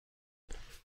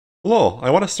Hello, I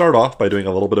want to start off by doing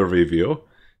a little bit of review.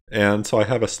 And so I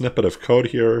have a snippet of code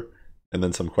here and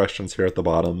then some questions here at the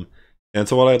bottom. And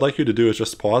so what I'd like you to do is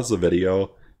just pause the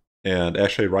video and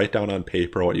actually write down on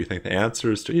paper what you think the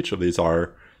answers to each of these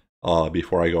are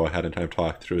before I go ahead and kind of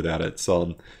talk through that. It's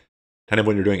kind of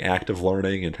when you're doing active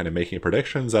learning and kind of making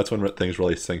predictions, that's when things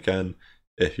really sink in.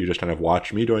 If you just kind of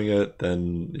watch me doing it,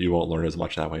 then you won't learn as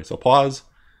much that way. So pause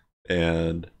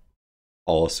and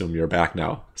I'll assume you're back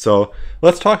now. So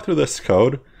let's talk through this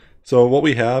code. So what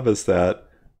we have is that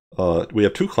we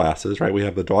have two classes, right? We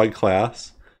have the dog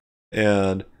class,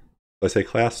 and I say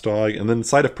class dog, and then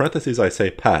inside of parentheses I say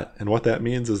pet. And what that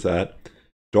means is that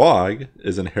dog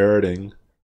is inheriting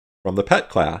from the pet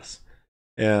class.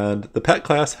 And the pet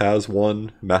class has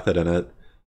one method in it,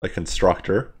 a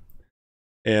constructor.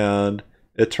 And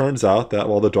it turns out that,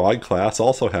 well, the dog class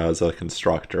also has a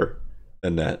constructor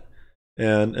in it.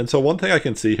 And so one thing I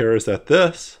can see here is that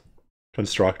this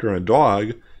constructor in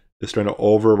dog is trying to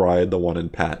override the one in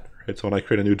pet. Right? So when I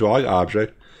create a new dog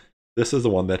object, this is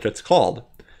the one that gets called.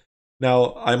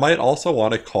 Now, I might also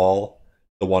want to call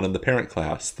the one in the parent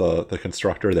class, the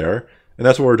constructor there. And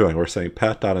that's what we're doing. We're saying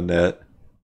pet.init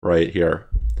right here.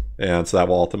 And so that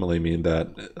will ultimately mean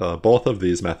that both of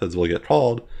these methods will get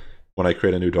called when I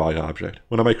create a new dog object.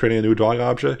 When am I creating a new dog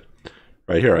object?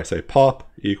 Right here, I say pup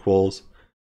equals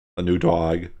a new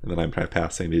dog, and then I'm kind of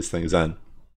passing these things in.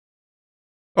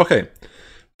 Okay,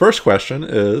 first question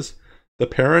is, the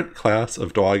parent class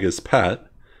of dog is pet,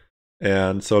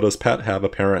 and so does pet have a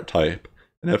parent type?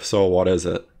 And if so, what is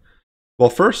it? Well,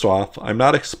 first off, I'm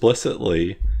not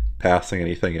explicitly passing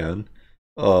anything in,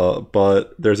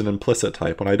 but there's an implicit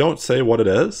type. When I don't say what it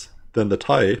is, then the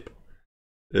type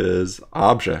is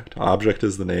object. Object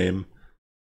is the name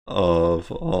of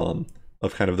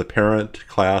kind of the parent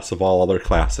class of all other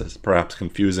classes, perhaps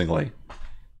confusingly,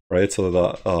 right?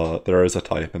 So there is a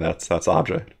type, and that's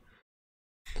object.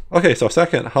 Okay, so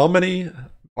second, how many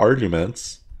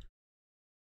arguments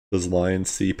does line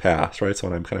C pass, right? So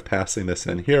when I'm kind of passing this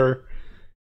in here,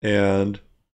 and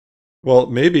well,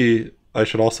 maybe I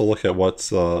should also look at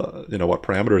what's what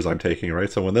parameters I'm taking,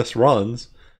 right? So when this runs,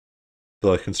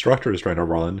 the constructor is trying to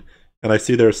run, and I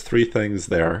see there's three things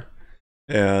there.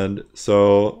 And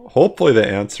so hopefully the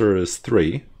answer is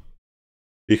 3,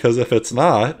 because if it's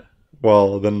not,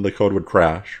 well, then the code would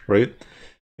crash, right?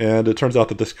 And it turns out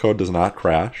that this code does not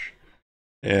crash.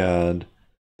 And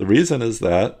the reason is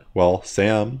that, well,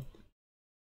 Sam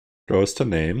goes to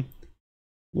name,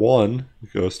 1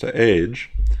 goes to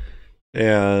age,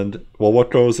 and, well,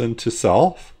 what goes into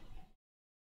self?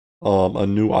 A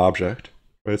new object,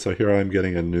 right? So here I'm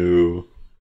getting a new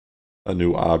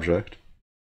object.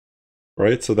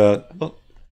 Right, so that,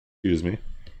 excuse me,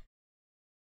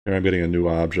 here I'm getting a new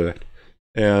object,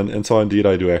 and so indeed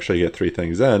I do actually get 3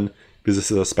 things in, because this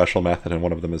is a special method and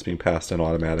one of them is being passed in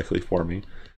automatically for me.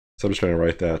 So I'm just trying to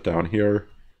write that down here.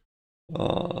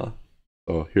 So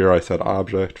here I said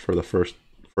object for the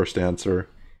first answer.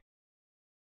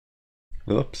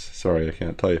 Oops, sorry, I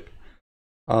can't type.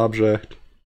 Object,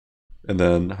 and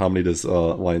then how many does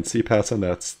line C pass in?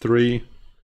 That's 3.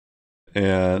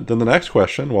 And then the next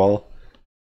question, well,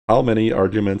 how many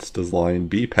arguments does line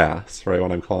B pass, right,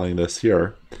 when I'm calling this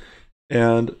here?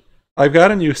 And I've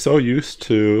gotten so used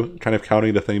to kind of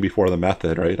counting the thing before the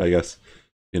method, right? I guess,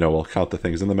 we'll count the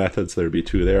things in the method, so there'd be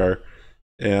 2 there.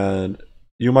 And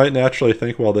you might naturally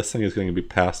think, well, this thing is going to be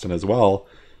passed in as well,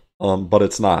 but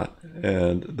it's not.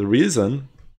 And the reason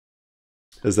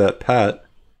is that pet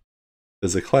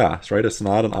is a class, right? It's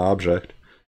not an object.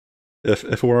 If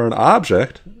it were an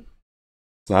object,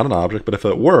 it's not an object, but if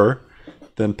it were,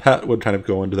 then pet would kind of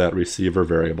go into that receiver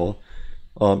variable.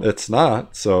 It's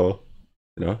not, so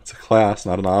it's a class,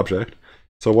 not an object.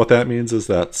 So what that means is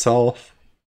that self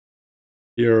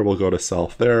here will go to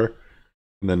self there,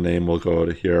 and then name will go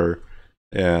to here.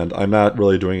 And I'm not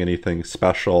really doing anything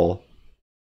special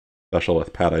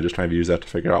with pet. I just try to use that to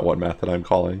figure out what method I'm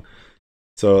calling.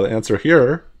 So the answer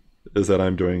here is that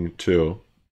I'm doing 2,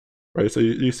 right? So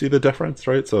you see the difference,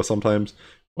 right? So sometimes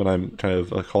when I'm kind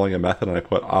of calling a method and I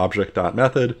put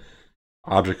object.method,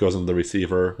 object goes into the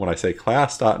receiver. When I say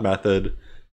class.method,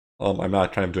 I'm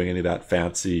not kind of doing any of that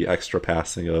fancy extra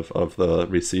passing of the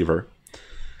receiver.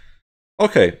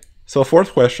 Okay, so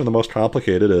fourth question, the most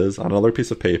complicated, is on another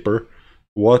piece of paper,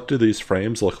 what do these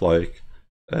frames look like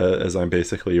as I'm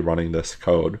basically running this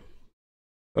code?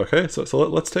 Okay, so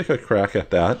let's take a crack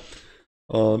at that.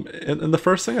 And the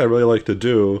first thing I really like to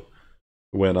do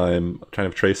when I'm kind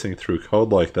of tracing through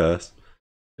code like this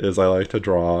is I like to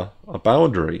draw a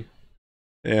boundary.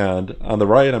 And on the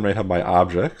right, I'm going to have my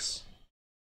objects,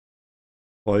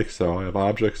 like so. I have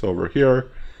objects over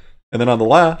here, And then on the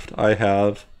left, I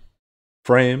have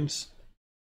frames.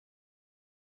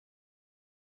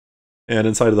 And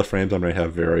inside of the frames, I'm going to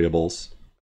have variables.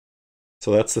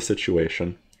 So that's the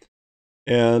situation.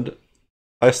 And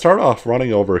I start off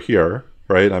running over here,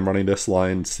 right? I'm running this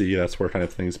line C, that's where kind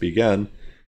of things begin.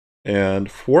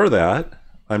 And for that,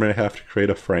 I'm going to have to create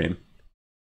a frame,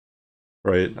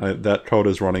 right? That code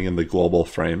is running in the global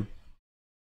frame,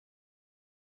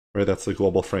 right? That's the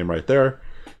global frame right there.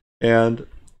 And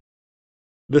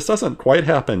this doesn't quite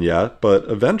happen yet, but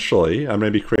eventually I'm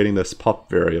going to be creating this pup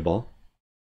variable.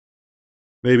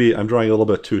 Maybe I'm drawing a little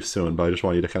bit too soon, but I just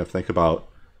want you to kind of think about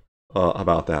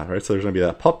that, right? So there's going to be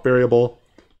that pup variable,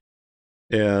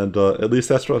 and at least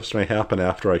that's what's going to happen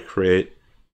after I create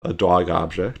a dog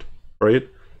object, right?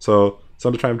 So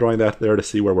sometimes I'm drawing that there to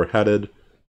see where we're headed,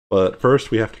 but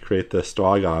first we have to create this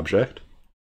dog object,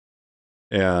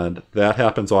 and that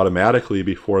happens automatically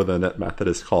before the init method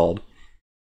is called.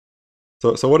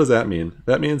 So what does that mean?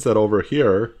 That means that over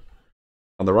here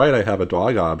on the right I have a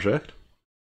dog object,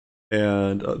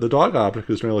 and the dog object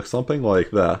is going to look something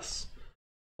like this.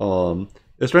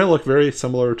 It's going to look very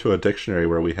similar to a dictionary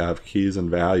where we have keys and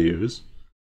values,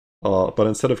 but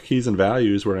instead of keys and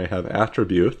values, we're going to have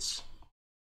attributes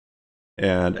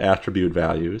and attribute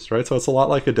values, right? So it's a lot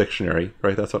like a dictionary,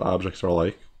 right? That's what objects are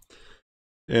like.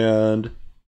 And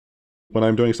when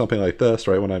I'm doing something like this,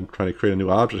 right, when I'm trying to create a new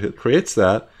object, it creates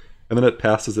that, and then it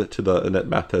passes it to the init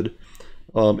method.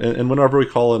 And whenever we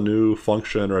call a new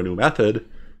function or a new method,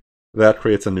 that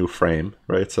creates a new frame,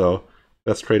 right? So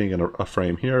that's creating a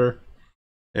frame here,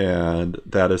 and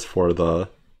that is for the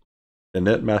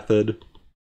init method.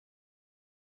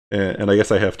 And I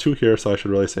guess I have two here, so I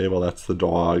should really say, well, that's the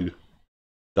dog.init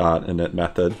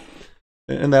method.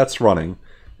 And that's running.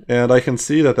 And I can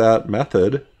see that that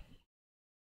method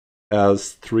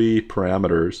has 3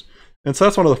 parameters. And so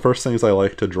that's one of the first things I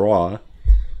like to draw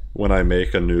when I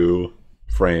make a new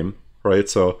frame, right?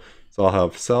 So I'll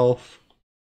have self,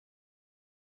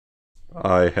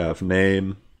 I have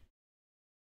name,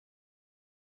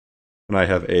 and I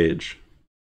have age.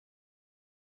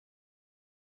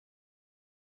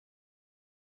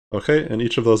 Okay, and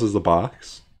each of those is the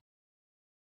box.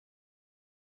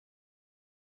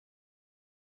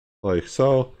 Like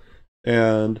so.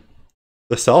 And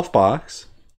the self box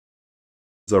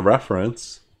is a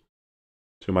reference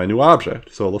to my new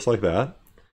object. So it looks like that.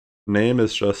 Name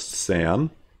is just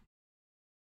Sam.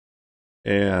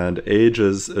 And age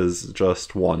is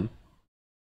just 1.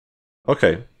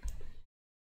 Okay.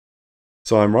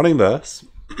 So I'm running this.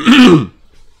 And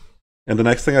the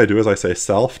next thing I do is I say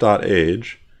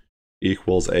self.age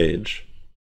equals age.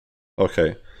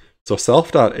 Okay. So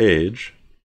self.age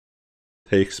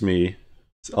takes me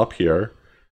up here.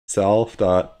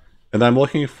 And I'm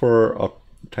looking for a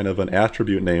kind of an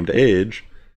attribute named age,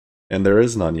 and there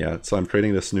is none yet. So I'm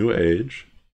creating this new age.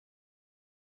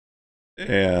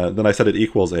 And then I said it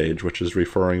equals age, which is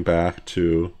referring back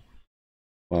to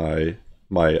my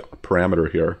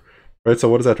parameter here. Right, so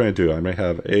what is that trying to do? I may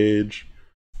have age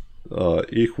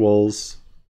equals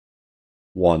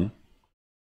 1.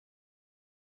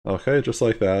 Okay, just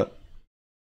like that.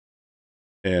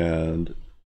 And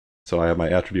so I have my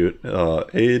attribute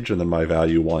age and then my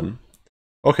value 1.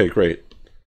 Okay, great.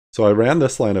 So I ran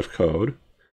this line of code,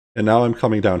 and now I'm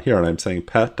coming down here and I'm saying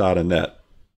pet.init.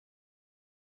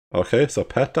 Okay, so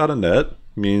pet.init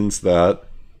means that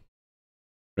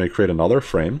I'm going to create another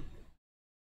frame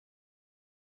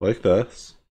like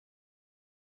this.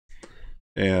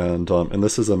 And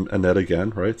this is an init again,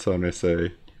 right? So I'm going to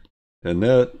say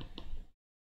init,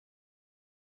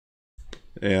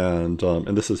 and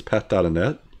this is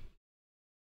pet.init.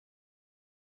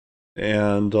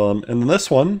 And in this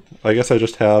one, I guess I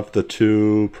just have the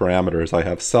 2 parameters. I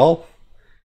have self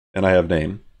and I have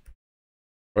name.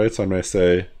 Right, so I'm going to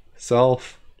say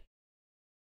self,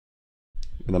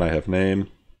 and then I have name.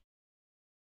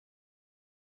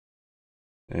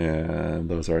 And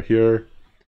those are here.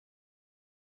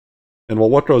 And well,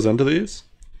 what goes into these?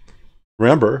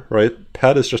 Remember, right,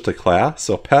 pet is just a class,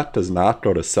 so pet does not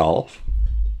go to self,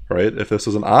 right? If this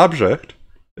was an object,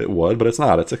 it would, but it's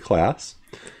not, it's a class.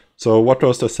 So what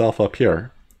goes to self up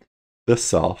here? This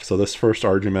self, so this first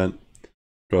argument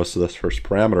goes to this first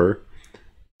parameter.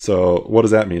 So what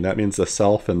does that mean? That means the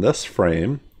self in this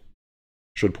frame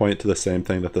should point to the same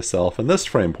thing that the self in this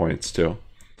frame points to.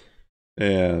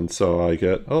 And so I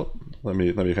get, oh, let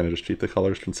me kind of just keep the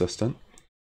colors consistent.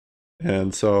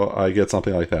 And so I get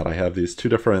something like that. I have these 2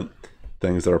 different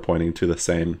things that are pointing to the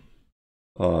same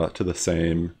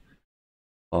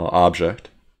object.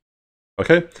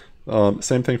 Okay,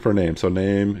 same thing for name. So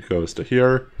name goes to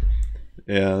here,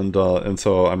 and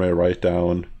so I'm going to write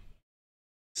down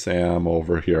Sam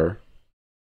over here.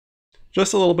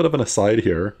 Just a little bit of an aside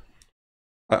here.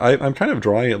 I'm kind of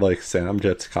drawing it like Sam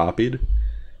gets copied,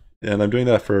 and I'm doing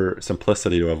that for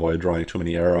simplicity to avoid drawing too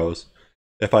many arrows.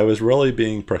 If I was really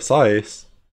being precise,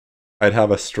 I'd have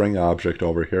a string object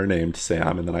over here named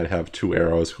Sam, and then I'd have 2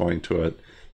 arrows going to it.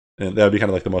 And that would be kind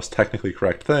of like the most technically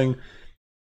correct thing.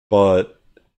 But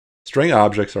string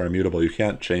objects are immutable. You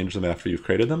can't change them after you've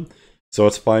created them. So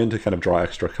it's fine to kind of draw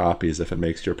extra copies if it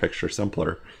makes your picture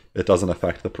simpler. It doesn't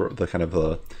affect the kind of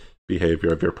the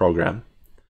behavior of your program.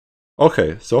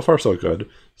 Okay, so far so good.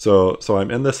 So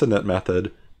I'm in this init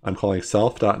method. I'm calling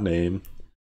self.name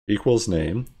equals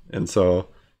name. And so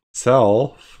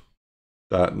self.name,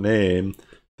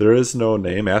 there is no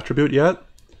name attribute yet.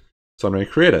 So I'm going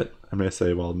to create it. I'm going to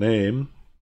say, well, name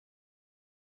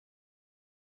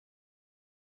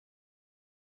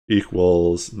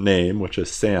equals name, which is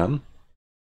Sam.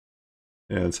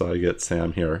 And so I get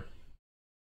Sam here.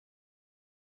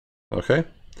 Okay,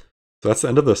 so that's the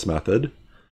end of this method.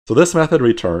 So this method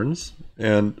returns,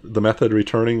 and the method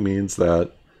returning means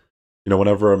that,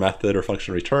 whenever a method or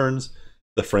function returns,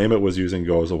 the frame it was using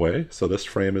goes away. So this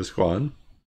frame is gone.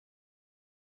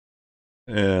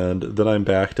 And then I'm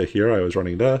back to here. I was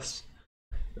running this.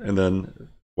 And then,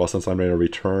 well, since I'm going to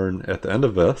return at the end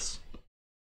of this,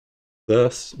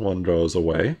 this one goes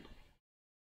away.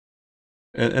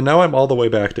 And now I'm all the way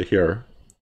back to here.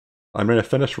 I'm going to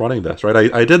finish running this,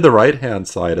 right? I did the right-hand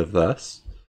side of this.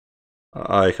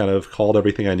 I kind of called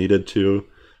everything I needed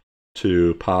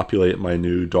to populate my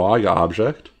new dog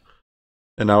object.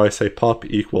 And now I say pup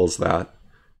equals that.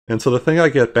 And so the thing I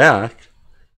get back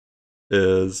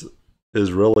is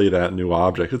really that new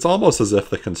object. It's almost as if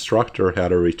the constructor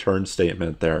had a return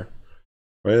statement there,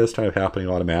 right? It's kind of happening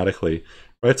automatically,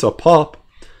 right? So pup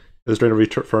is going to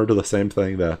refer to the same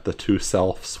thing that the 2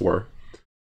 selves were,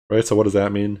 right? So what does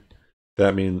that mean?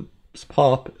 That means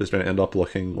pup is going to end up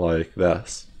looking like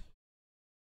this.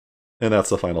 And that's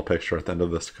the final picture at the end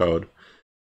of this code.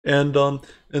 And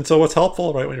so what's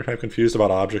helpful, right, when you're kind of confused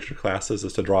about objects or classes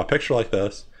is to draw a picture like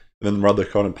this, and then run the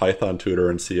code in Python tutor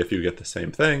and see if you get the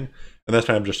same thing. And that's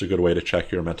kind of just a good way to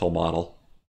check your mental model.